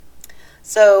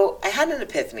So I had an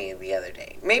epiphany the other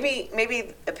day. Maybe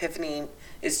epiphany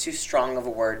is too strong of a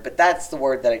word, but that's the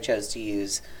word that I chose to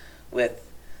use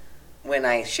with when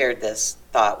I shared this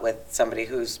thought with somebody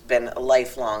who's been a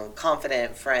lifelong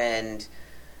confident friend,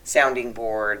 sounding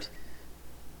board,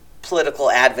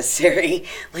 political adversary.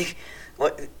 Like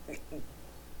what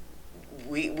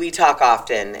we talk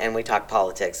often, and we talk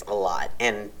politics a lot,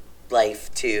 and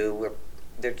life too.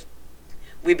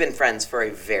 We've been friends for a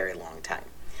very long time.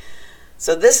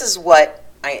 So this is what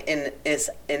in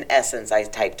essence I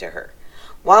typed to her.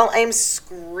 While I'm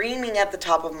screaming at the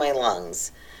top of my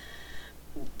lungs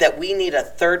that we need a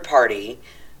third party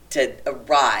to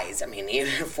arise. I mean,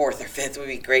 even a fourth or fifth would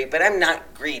be great, but I'm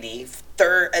not greedy.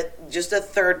 Just a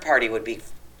third party would be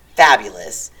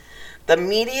fabulous. The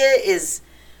media is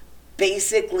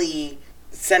basically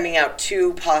sending out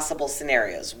two possible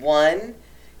scenarios. One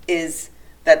is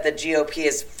that the GOP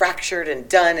is fractured and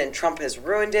done and Trump has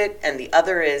ruined it, and the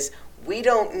other is we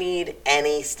don't need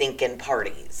any stinking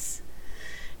parties.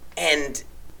 And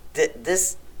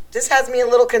this has me a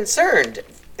little concerned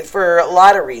for a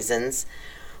lot of reasons.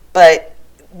 But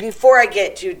before I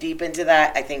get too deep into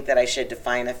that, I think that I should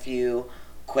define a few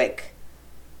quick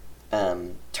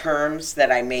terms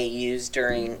that I may use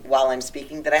while I'm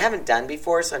speaking that I haven't done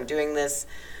before. So I'm doing this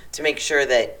to make sure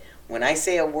that when I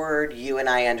say a word, you and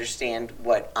I understand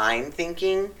what I'm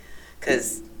thinking,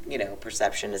 because,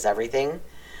 perception is everything.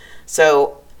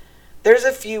 So there's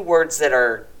a few words that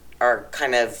are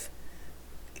kind of,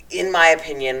 in my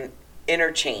opinion,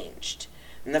 interchanged.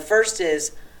 And the first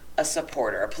is a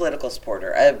supporter, a political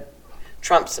supporter, a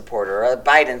Trump supporter, a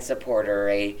Biden supporter,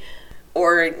 a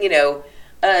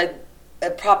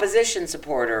proposition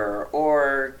supporter,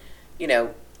 or,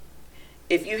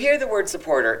 if you hear the word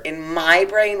supporter, in my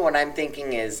brain, what I'm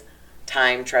thinking is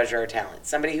time, treasure, or talent.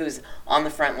 Somebody who's on the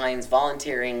front lines,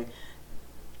 volunteering,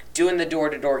 doing the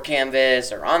door-to-door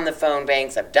canvas, or on the phone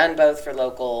banks. I've done both for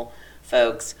local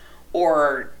folks,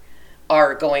 or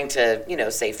are going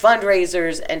to, say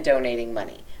fundraisers and donating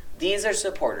money. These are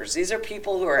supporters. These are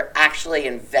people who are actually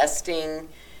investing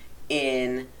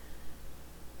in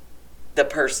the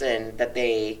person that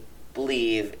they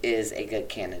believe is a good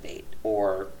candidate,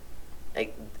 or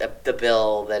the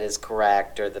bill that is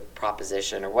correct, or the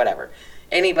proposition, or whatever.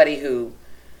 Anybody who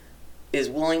is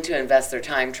willing to invest their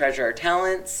time, treasure, or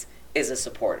talents is a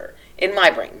supporter. In my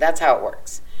brain, that's how it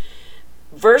works.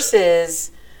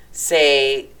 Versus,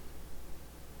 say,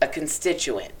 a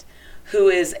constituent, who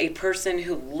is a person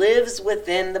who lives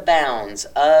within the bounds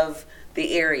of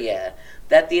the area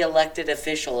that the elected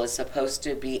official is supposed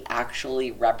to be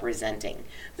actually representing.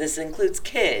 This includes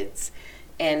kids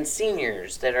and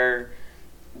seniors that are,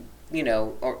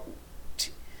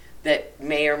 that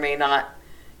may or may not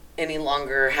any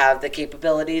longer have the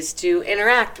capabilities to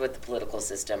interact with the political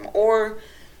system, or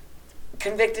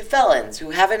convicted felons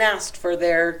who haven't asked for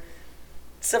their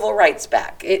civil rights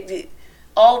back.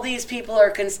 All these people are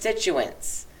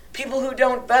constituents. People who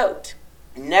don't vote,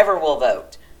 never will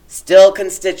vote, still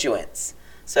constituents.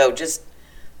 So just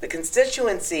the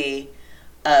constituency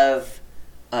of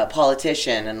a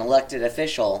politician, an elected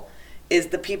official, is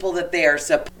the people that they are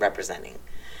representing.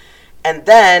 And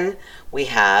then we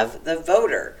have the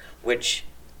voter, which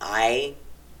I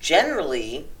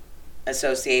generally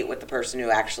associate with the person who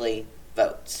actually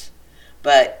votes.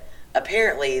 But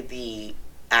apparently the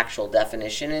actual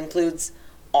definition includes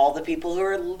all the people who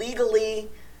are legally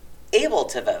able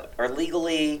to vote, or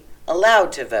legally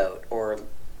allowed to vote, or,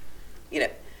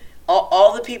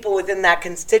 all the people within that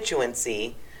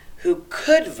constituency who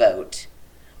could vote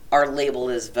are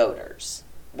labeled as voters.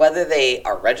 Whether they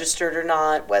are registered or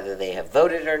not, whether they have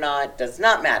voted or not, does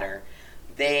not matter.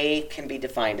 They can be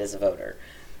defined as a voter.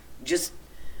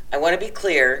 I want to be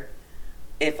clear,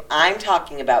 if I'm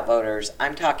talking about voters,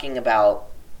 I'm going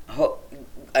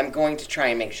to try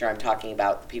and make sure I'm talking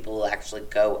about the people who actually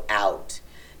go out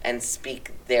and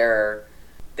speak their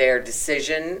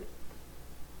decision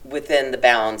within the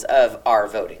bounds of our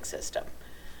voting system.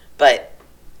 But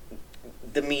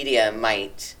the media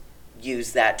might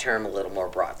use that term a little more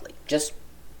broadly, just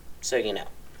so you know.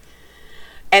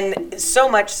 And so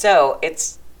much so,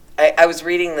 I was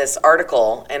reading this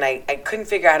article, and I couldn't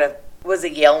figure out it was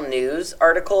a Yale News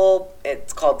article.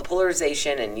 It's called "The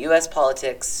Polarization in U.S.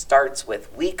 Politics Starts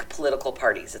with Weak Political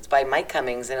Parties." It's by Mike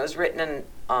Cummings, and it was written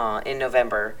in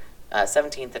November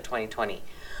 17th of 2020.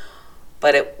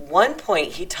 But at one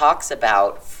point, he talks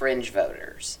about fringe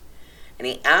voters. And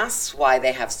he asks why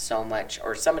they have so much,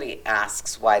 or somebody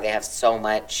asks why they have so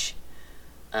much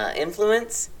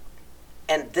influence.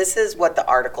 And this is what the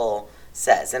article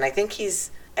says. And I think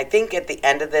at the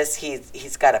end of this,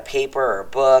 he's got a paper or a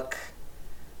book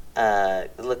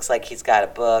It looks like he's got a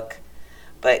book.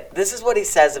 But this is what he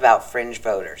says about fringe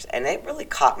voters, and it really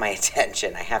caught my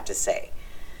attention, I have to say.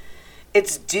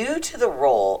 It's due to the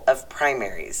role of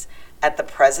primaries at the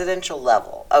presidential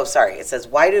level. Oh, sorry. It says,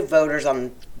 why do voters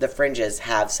on the fringes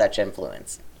have such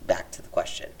influence? Back to the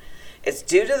question. It's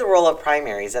due to the role of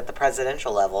primaries at the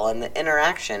presidential level and the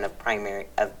interaction of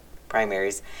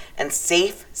primaries and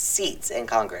safe seats in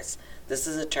Congress. This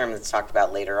is a term that's talked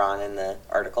about later on in the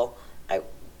article.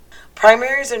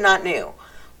 Primaries are not new.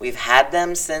 We've had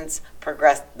them since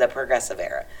the progressive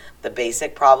era. The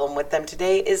basic problem with them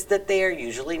today is that they are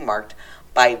usually marked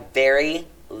by very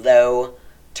low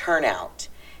turnout,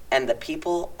 and the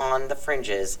people on the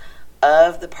fringes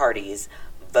of the parties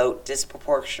vote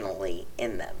disproportionately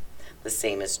in them. The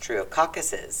same is true of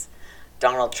caucuses.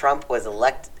 Donald Trump was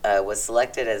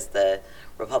selected as the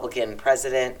Republican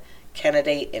president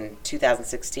candidate in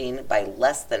 2016 by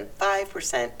less than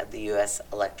 5% of the U.S.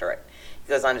 electorate. He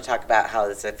goes on to talk about how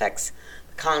this affects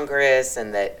Congress,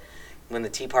 and that when the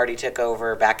Tea Party took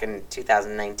over back in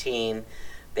 2019,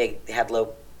 they had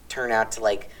low turnout to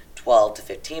like 12 to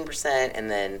 15%.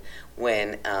 And then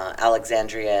when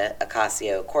Alexandria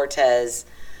Ocasio-Cortez,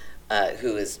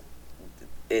 who is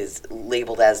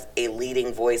labeled as a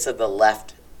leading voice of the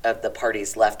left, of the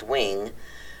party's left wing,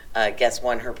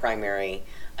 won her primary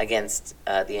against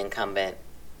the incumbent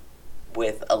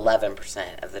with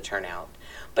 11% of the turnout.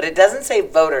 But it doesn't say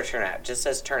voter turnout, it just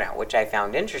says turnout, which I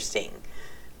found interesting,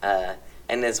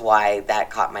 and is why that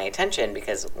caught my attention,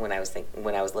 because when I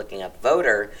was looking up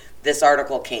voter, this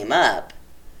article came up,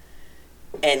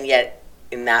 and yet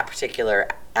in that particular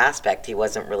aspect, he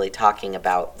wasn't really talking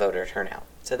about voter turnout.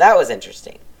 So that was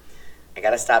interesting. I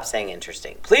gotta stop saying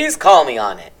interesting. Please call me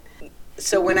on it.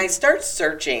 So when I start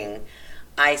searching,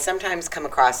 I sometimes come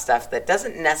across stuff that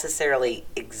doesn't necessarily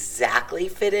exactly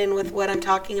fit in with what I'm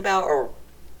talking about or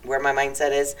where my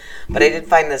mindset is, but I did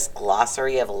find this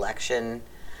glossary of election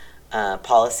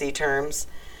policy terms,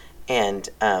 and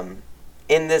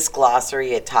in this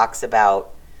glossary it talks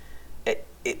about,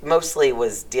 it mostly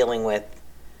was dealing with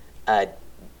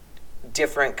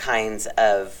different kinds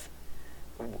of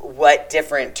what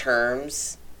different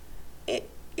terms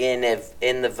in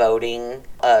the voting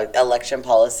election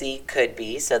policy could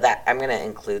be. So that I'm going to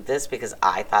include this because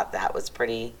I thought that was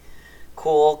pretty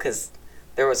cool, because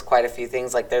there was quite a few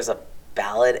things. Like there's a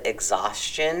ballot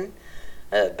exhaustion.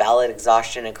 Ballot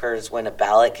exhaustion occurs when a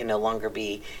ballot can no longer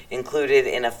be included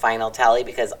in a final tally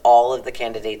because all of the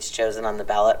candidates chosen on the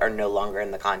ballot are no longer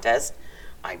in the contest.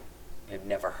 I have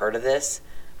never heard of this.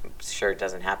 I'm sure it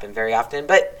doesn't happen very often,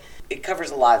 but it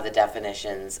covers a lot of the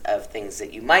definitions of things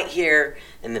that you might hear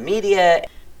in the media.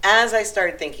 As I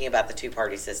started thinking about the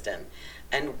two-party system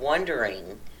and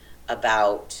wondering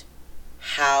about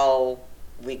how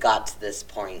we got to this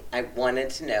point, I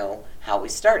wanted to know how we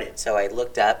started. So I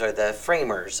looked up where the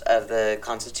framers of the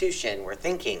Constitution were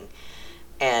thinking.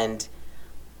 And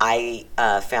I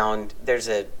found there's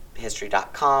a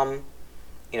history.com,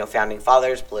 Founding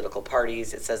Fathers, political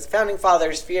parties. It says Founding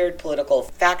Fathers feared political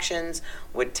factions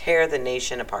would tear the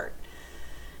nation apart.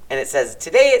 And it says,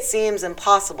 today it seems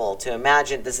impossible to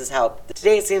imagine the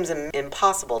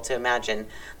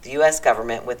U.S.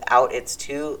 government without its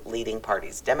two leading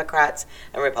parties, Democrats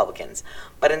and Republicans.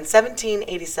 But in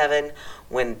 1787,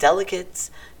 when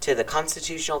delegates to the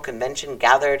Constitutional Convention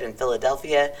gathered in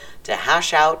Philadelphia to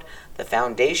hash out the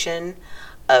foundation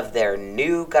of their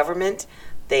new government,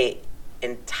 they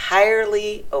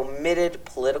entirely omitted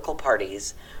political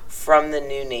parties from the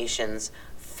new nation's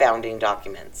founding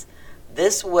documents.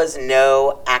 This was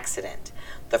no accident.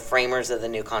 The framers of the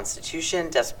new Constitution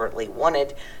desperately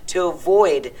wanted to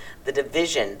avoid the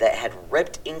division that had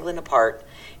ripped England apart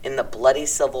in the bloody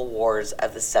civil wars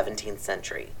of the 17th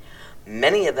century.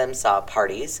 Many of them saw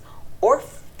parties, or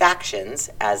factions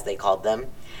as they called them,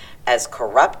 as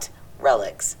corrupt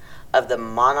relics of the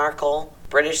monarchical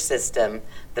British system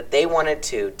that they wanted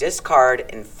to discard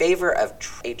in favor of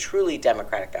a truly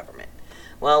democratic government.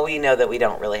 Well, we know that we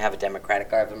don't really have a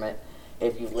democratic government.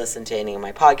 If you've listened to any of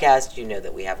my podcasts, you know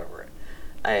that we have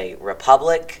a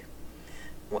republic,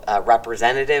 a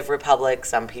representative republic.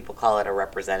 Some people call it a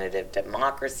representative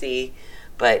democracy,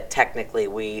 but technically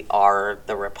we are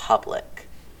the republic.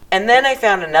 And then I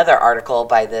found another article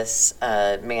by this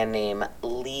man named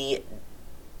Lee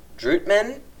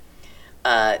Drutman.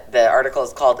 The article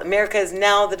is called "America is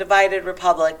Now the Divided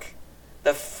Republic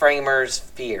the Framers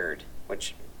Feared,"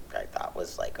 which I thought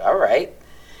was like, all right.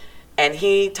 And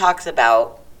he talks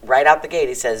about, right out the gate,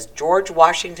 he says, George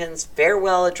Washington's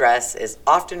farewell address is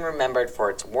often remembered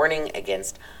for its warning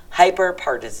against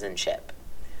hyper-partisanship.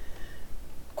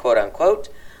 Quote unquote,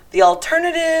 the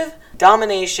alternative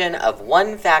domination of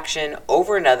one faction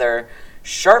over another,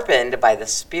 sharpened by the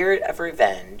spirit of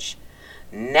revenge,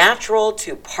 natural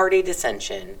to party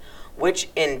dissension, which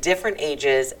in different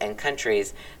ages and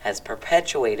countries has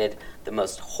perpetuated the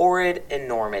most horrid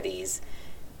enormities,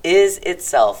 is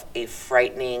itself a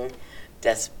frightening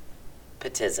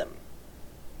despotism.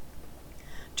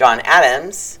 John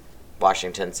Adams,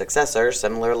 Washington's successor,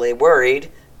 similarly worried.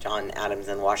 John Adams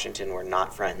and Washington were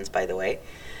not friends, by the way.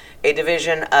 A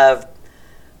division of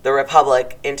the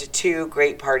Republic into two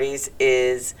great parties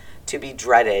is to be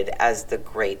dreaded as the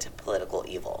great political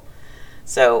evil.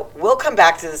 So we'll come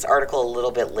back to this article a little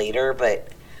bit later, but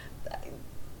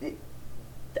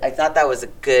I thought that was a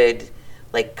good,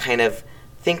 kind of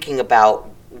thinking about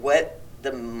what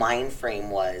the mind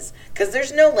frame was. Because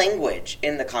there's no language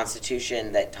in the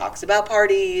Constitution that talks about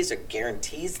parties or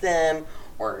guarantees them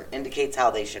or indicates how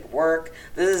they should work.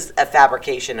 This is a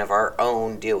fabrication of our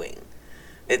own doing.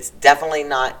 It's definitely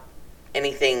not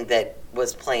anything that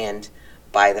was planned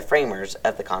by the framers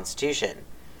of the Constitution.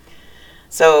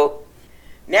 So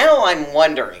now I'm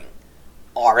wondering,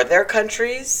 are there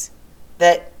countries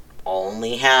that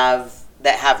have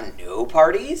no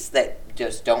parties, that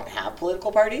just don't have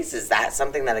political parties? Is that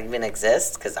something that even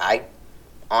exists? Because I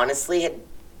honestly had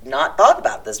not thought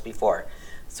about this before.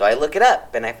 So I look it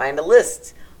up and I find a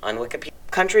list on Wikipedia.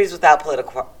 Countries without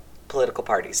political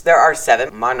parties. There are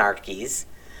 7 monarchies.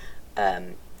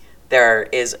 There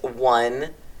is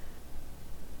one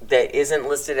that isn't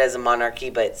listed as a monarchy,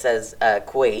 but says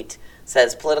Kuwait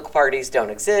says political parties don't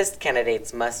exist.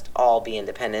 Candidates must all be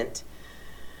independent.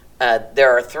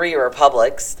 There are 3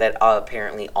 republics that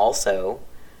apparently also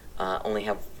only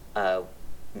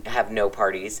have no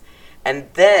parties. And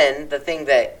then the thing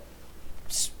that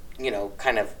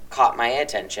kind of caught my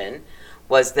attention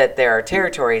was that there are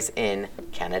territories in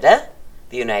Canada,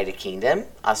 the United Kingdom,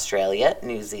 Australia,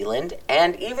 New Zealand,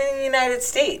 and even the United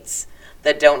States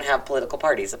that don't have political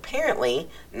parties. Apparently,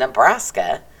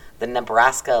 Nebraska, the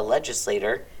Nebraska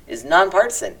legislature, is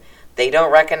nonpartisan. They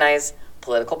don't recognize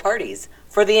political parties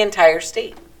for the entire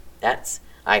state. That's,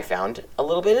 I found, a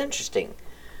little bit interesting.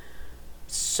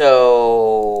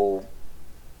 So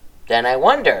then I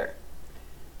wonder,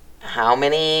 how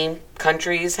many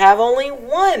countries have only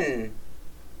one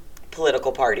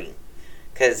political party?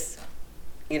 Because,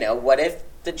 what if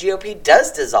the GOP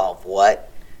does dissolve? What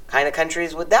kind of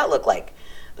countries would that look like?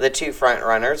 The 2 front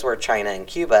runners were China and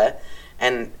Cuba,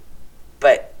 when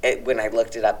I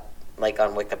looked it up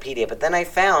on Wikipedia, but then I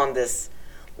found this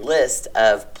list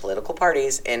of political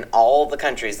parties in all the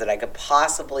countries that I could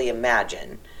possibly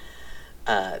imagine,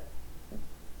 and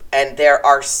there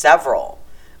are several.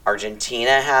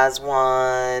 Argentina has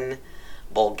one,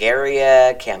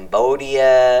 Bulgaria,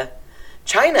 Cambodia.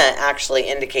 China actually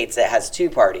indicates it has 2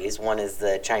 parties. One is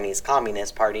the Chinese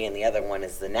Communist Party and the other one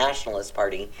is the Nationalist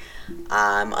Party.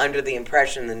 I'm under the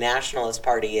impression the Nationalist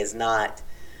Party is not,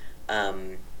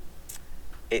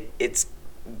 it's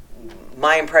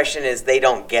my impression is they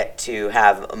don't get to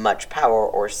have much power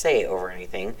or say over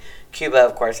anything. Cuba,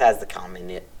 of course, has the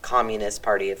Communist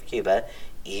Party of Cuba.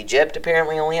 Egypt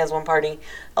apparently only has one party.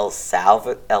 El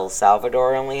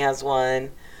Salvador only has one.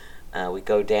 We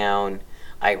go down.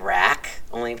 Iraq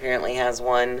only apparently has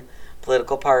one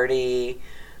political party.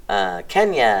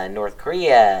 Kenya, North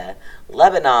Korea,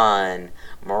 Lebanon,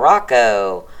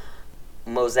 Morocco,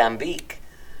 Mozambique,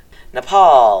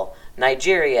 Nepal,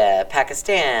 Nigeria,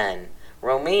 Pakistan,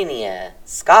 Romania,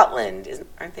 Scotland.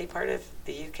 Aren't they part of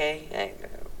the UK?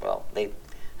 Well, they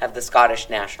have the Scottish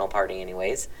National Party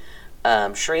anyways.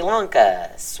 Sri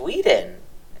Lanka, Sweden.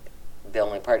 The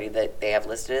only party that they have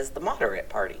listed is the Moderate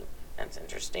Party. That's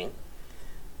interesting.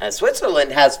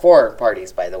 Switzerland has 4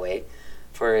 parties, by the way,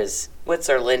 for as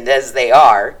Switzerland as they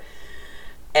are.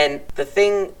 And the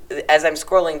thing, as I'm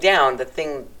scrolling down, the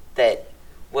thing that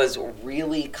was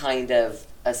really kind of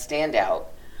a standout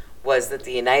was that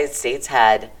the United States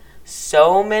had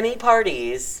so many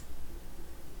parties,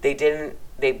 they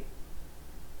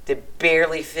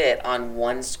barely fit on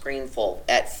one screen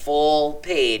at full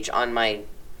page on my,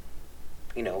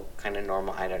 kind of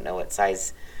normal, I don't know what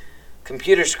size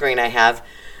computer screen I have.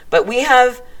 But we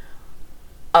have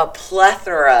a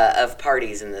plethora of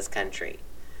parties in this country.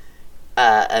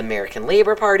 American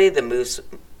Labor Party, the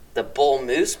Bull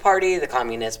Moose Party, the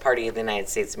Communist Party of the United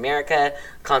States of America,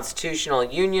 Constitutional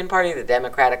Union Party, the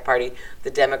Democratic Party,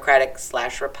 the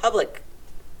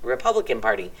Democratic/Republican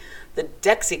Party, the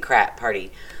Dixiecrat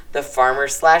Party, the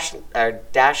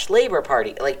Farmer/Labor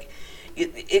Party.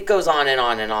 It goes on and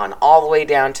on and on, all the way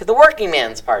down to the Working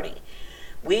Man's Party.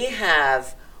 We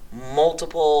have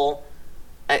multiple,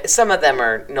 some of them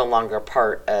are no longer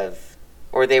part of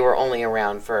or they were only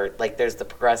around for, like, there's the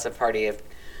Progressive Party of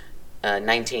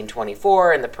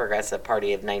 1924 and the Progressive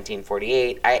Party of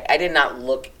 1948. I did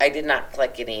not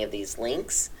click any of these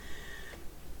links,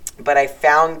 but I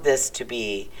found this to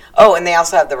be, and they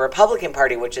also have the Republican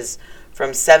Party, which is from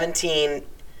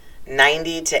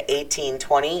 1790 to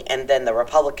 1820, and then the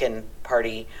Republican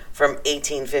Party from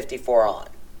 1854 on,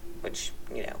 which,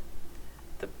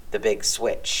 the big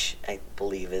switch, I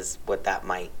believe, is what that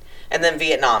might. And then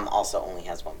Vietnam also only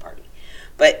has one party.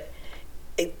 But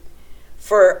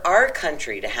for our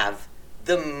country to have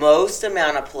the most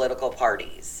amount of political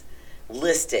parties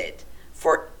listed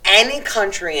for any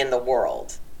country in the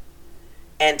world,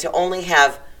 and to only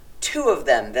have 2 of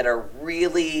them that are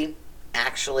really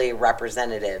actually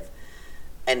representative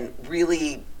and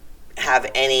really have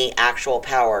any actual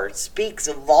power, speaks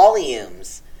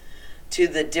volumes to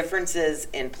the differences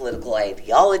in political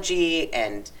ideology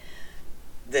and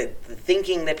the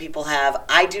thinking that people have.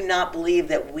 I do not believe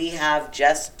that we have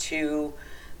just 2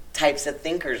 types of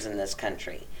thinkers in this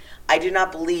country. I do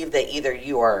not believe that either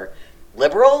you are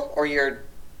liberal or you're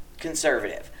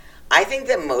conservative. I think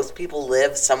that most people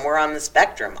live somewhere on the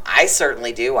spectrum. I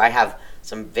certainly do. I have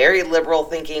some very liberal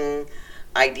thinking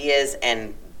ideas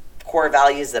and core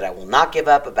values that I will not give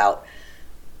up about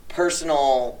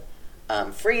personal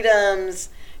freedoms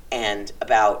and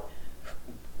about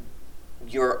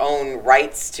your own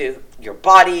rights to your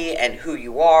body and who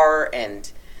you are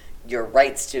and your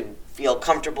rights to feel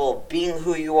comfortable being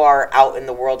who you are out in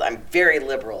the world. I'm very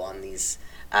liberal on these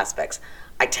aspects.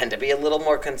 I tend to be a little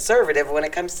more conservative when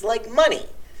it comes to, like, money,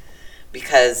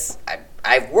 because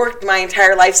I've worked my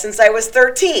entire life since I was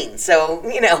 13. So,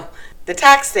 the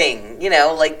tax thing,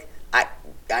 like,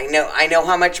 I know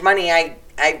how much money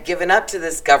I've given up to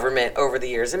this government over the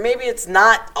years. And maybe it's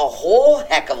not a whole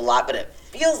heck of a lot, but it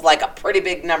feels like a pretty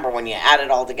big number when you add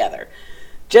it all together.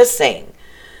 Just saying.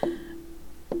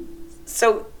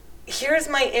 So here's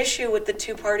my issue with the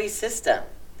 2-party system.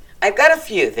 I've got a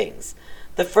few things.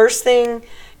 The first thing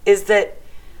is that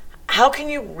how can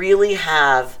you really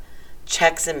have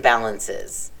checks and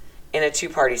balances in a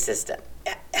 2-party system?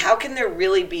 How can there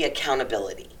really be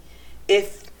accountability?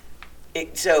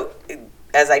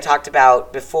 As I talked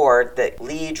about before, that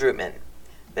Lee Drutman,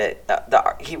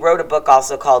 he wrote a book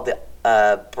also called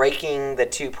Breaking the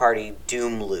 2-Party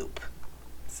Doom Loop.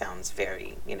 Sounds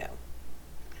very,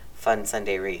 fun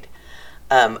Sunday read.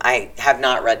 I have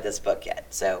not read this book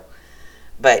yet,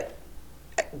 but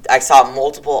I saw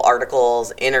multiple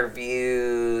articles,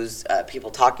 interviews,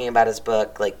 people talking about his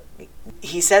book. Like,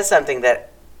 he says something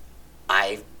that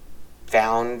I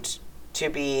found to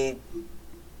be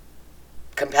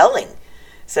compelling.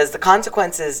 Says the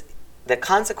consequence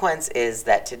is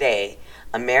that today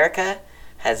America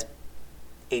has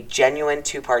a genuine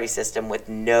 2-party system with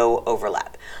no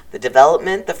overlap. The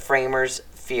development the framers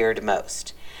feared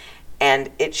most.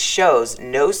 And it shows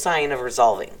no sign of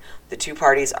resolving. The 2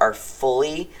 parties are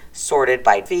fully sorted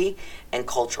by fee and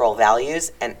cultural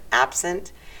values, and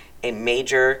absent a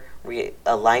major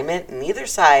realignment, neither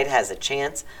side has a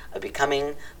chance of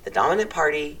becoming the dominant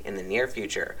party in the near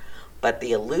future. But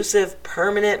the elusive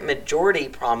permanent majority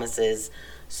promises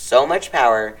so much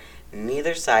power,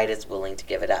 neither side is willing to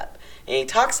give it up. And he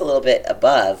talks a little bit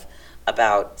above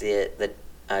about the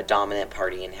dominant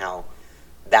party and how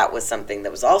that was something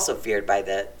that was also feared by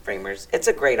the framers. It's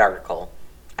a great article.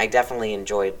 I definitely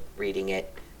enjoyed reading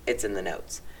it. It's in the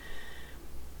notes.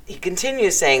 He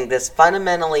continues saying this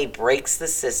fundamentally breaks the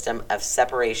system of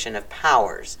separation of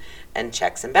powers and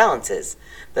checks and balances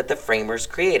that the framers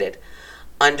created.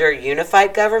 Under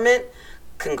unified government,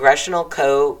 congressional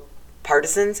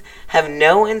co-partisans have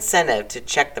no incentive to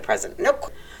check the president.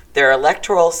 Nope. Their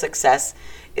electoral success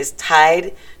is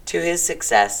tied to his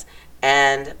success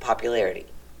and popularity.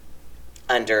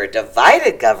 Under a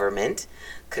divided government,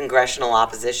 congressional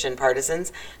opposition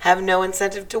partisans have no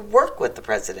incentive to work with the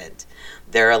president.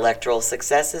 Their electoral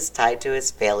success is tied to his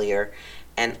failure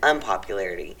and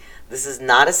unpopularity. This is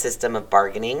not a system of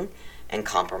bargaining and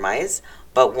compromise,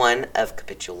 but one of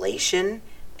capitulation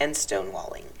and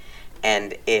stonewalling.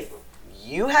 And if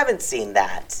you haven't seen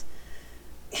that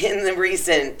in the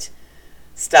recent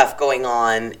stuff going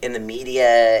on in the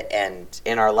media and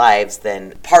in our lives,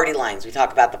 then party lines. We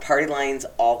talk about the party lines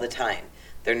all the time.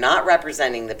 They're not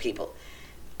representing the people.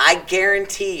 I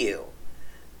guarantee you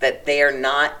that they are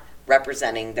not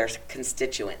representing their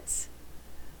constituents.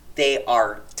 They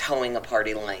are towing a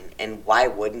party line, and why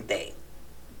wouldn't they?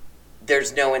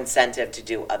 There's no incentive to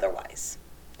do otherwise,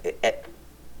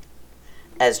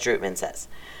 as Drutman says.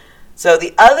 So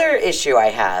the other issue I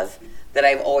have that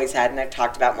I've always had, and I've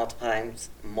talked about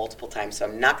multiple times, so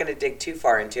I'm not going to dig too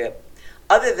far into it,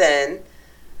 other than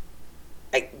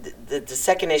the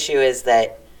second issue is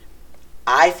that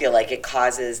I feel like it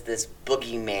causes this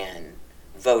boogeyman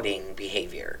voting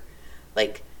behavior.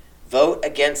 Like, vote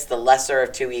against the lesser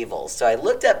of two evils. So I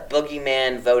looked up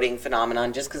boogeyman voting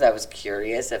phenomenon just because I was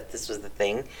curious if this was the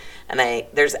thing. And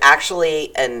there's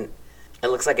actually it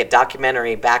looks like a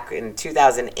documentary back in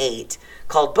 2008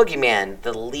 called Boogeyman,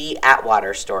 the Lee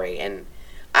Atwater story. And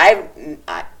I'm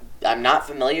not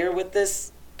familiar with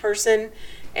this person,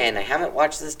 and I haven't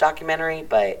watched this documentary,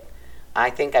 but I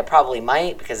think I probably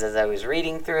might, because as I was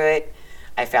reading through it,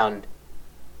 I found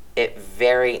it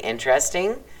very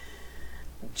interesting,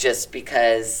 just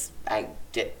because I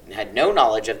had no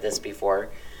knowledge of this before.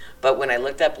 But when I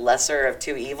looked up lesser of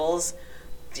two evils,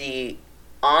 the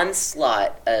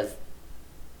onslaught of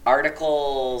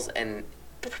articles and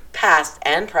past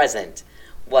and present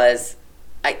was,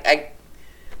 I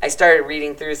started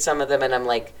reading through some of them, and I'm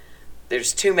like,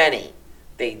 there's too many.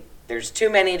 There's too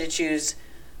many to choose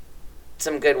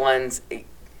some good ones.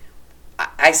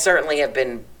 I certainly have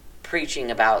been preaching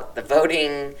about the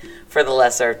voting for the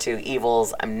lesser of two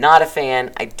evils. I'm not a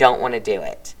fan. I don't want to do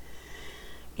it.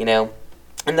 You know?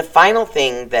 And the final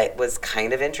thing that was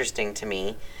kind of interesting to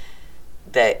me,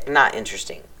 that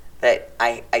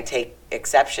I take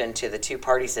exception to the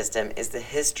two-party system, is the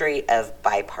history of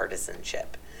bipartisanship.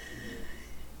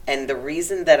 And the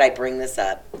reason that I bring this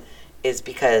up is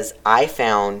because I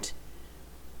found,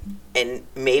 and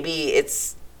maybe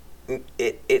it's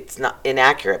not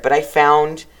inaccurate, but I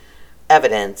found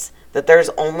evidence that there's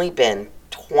only been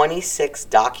 26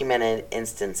 documented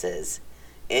instances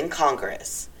in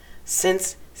Congress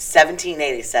since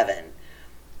 1787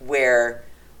 where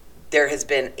there has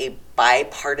been a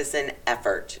bipartisan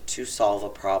effort to solve a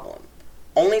problem.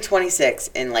 Only 26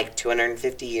 in like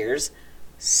 250 years?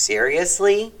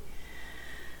 Seriously?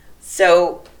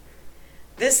 So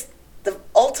the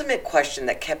ultimate question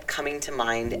that kept coming to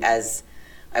mind as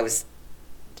I was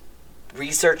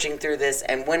researching through this,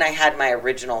 and when I had my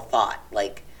original thought,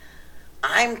 like,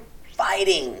 I'm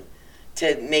fighting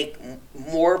to make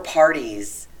more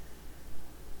parties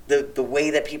the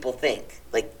way that people think.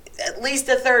 Like, at least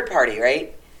a third party,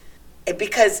 right?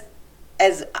 Because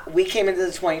as we came into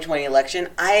the 2020 election,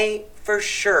 I for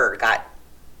sure got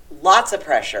lots of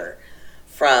pressure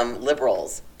from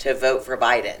liberals to vote for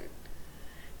Biden.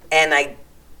 And I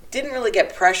didn't really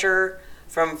get pressure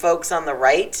from folks on the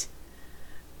right,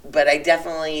 but I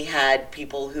definitely had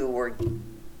people who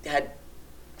had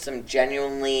some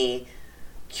genuinely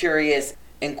curious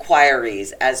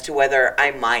inquiries as to whether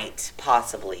I might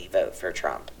possibly vote for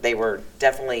Trump. They were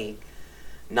definitely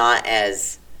not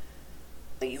as,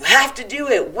 you have to do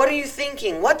it. What are you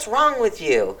thinking? What's wrong with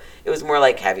you? It was more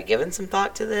like, have you given some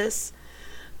thought to this?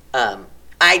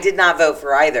 I did not vote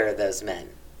for either of those men.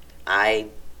 I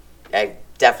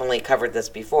definitely covered this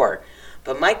before.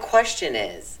 But my question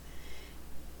is,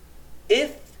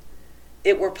 if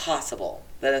it were possible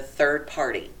that a third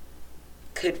party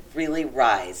could really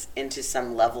rise into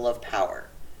some level of power,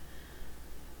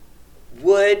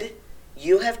 would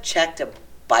you have checked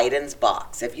Biden's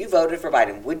box? If you voted for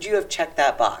Biden, would you have checked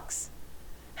that box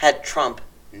had Trump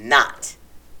not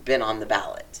been on the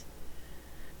ballot?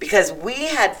 Because we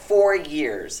had 4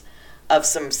 years of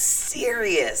some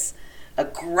serious,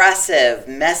 aggressive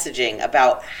messaging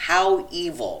about how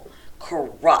evil,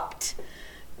 corrupt,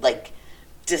 like,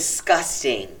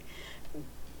 disgusting,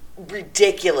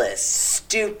 ridiculous,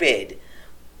 stupid,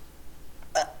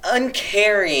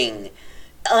 uncaring,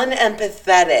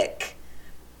 unempathetic,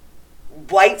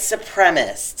 white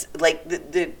supremacist, like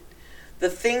the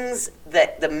things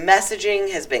that the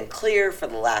messaging has been clear for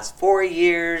the last 4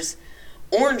 years.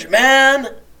 Orange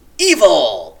man,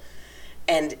 evil.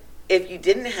 And if you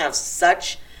didn't have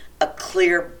such a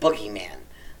clear boogeyman,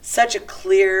 such a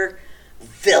clear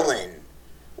villain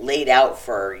laid out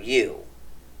for you,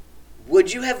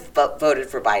 would you have voted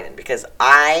for Biden? Because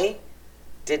I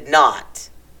did not.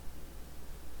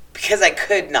 Because I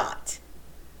could not.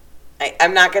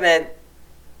 I'm not going to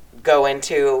go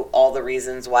into all the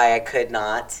reasons why I could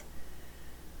not.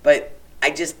 But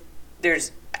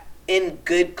there's, in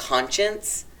good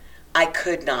conscience, I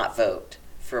could not vote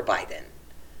for Biden.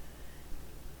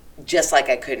 Just like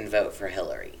I couldn't vote for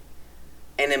Hillary.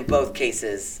 And in both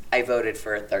cases, I voted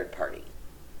for a third party.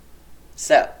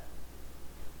 So,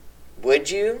 would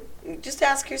you? Just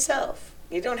ask yourself.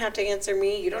 You don't have to answer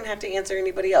me. You don't have to answer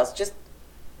anybody else. Just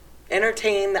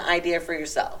entertain the idea for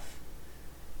yourself.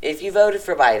 If you voted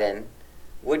for Biden,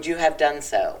 would you have done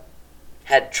so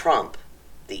had Trump,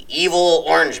 the evil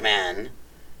orange man,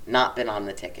 not been on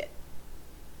the ticket?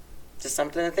 Just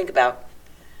something to think about.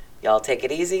 Y'all take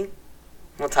it easy.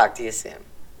 We'll talk to you soon.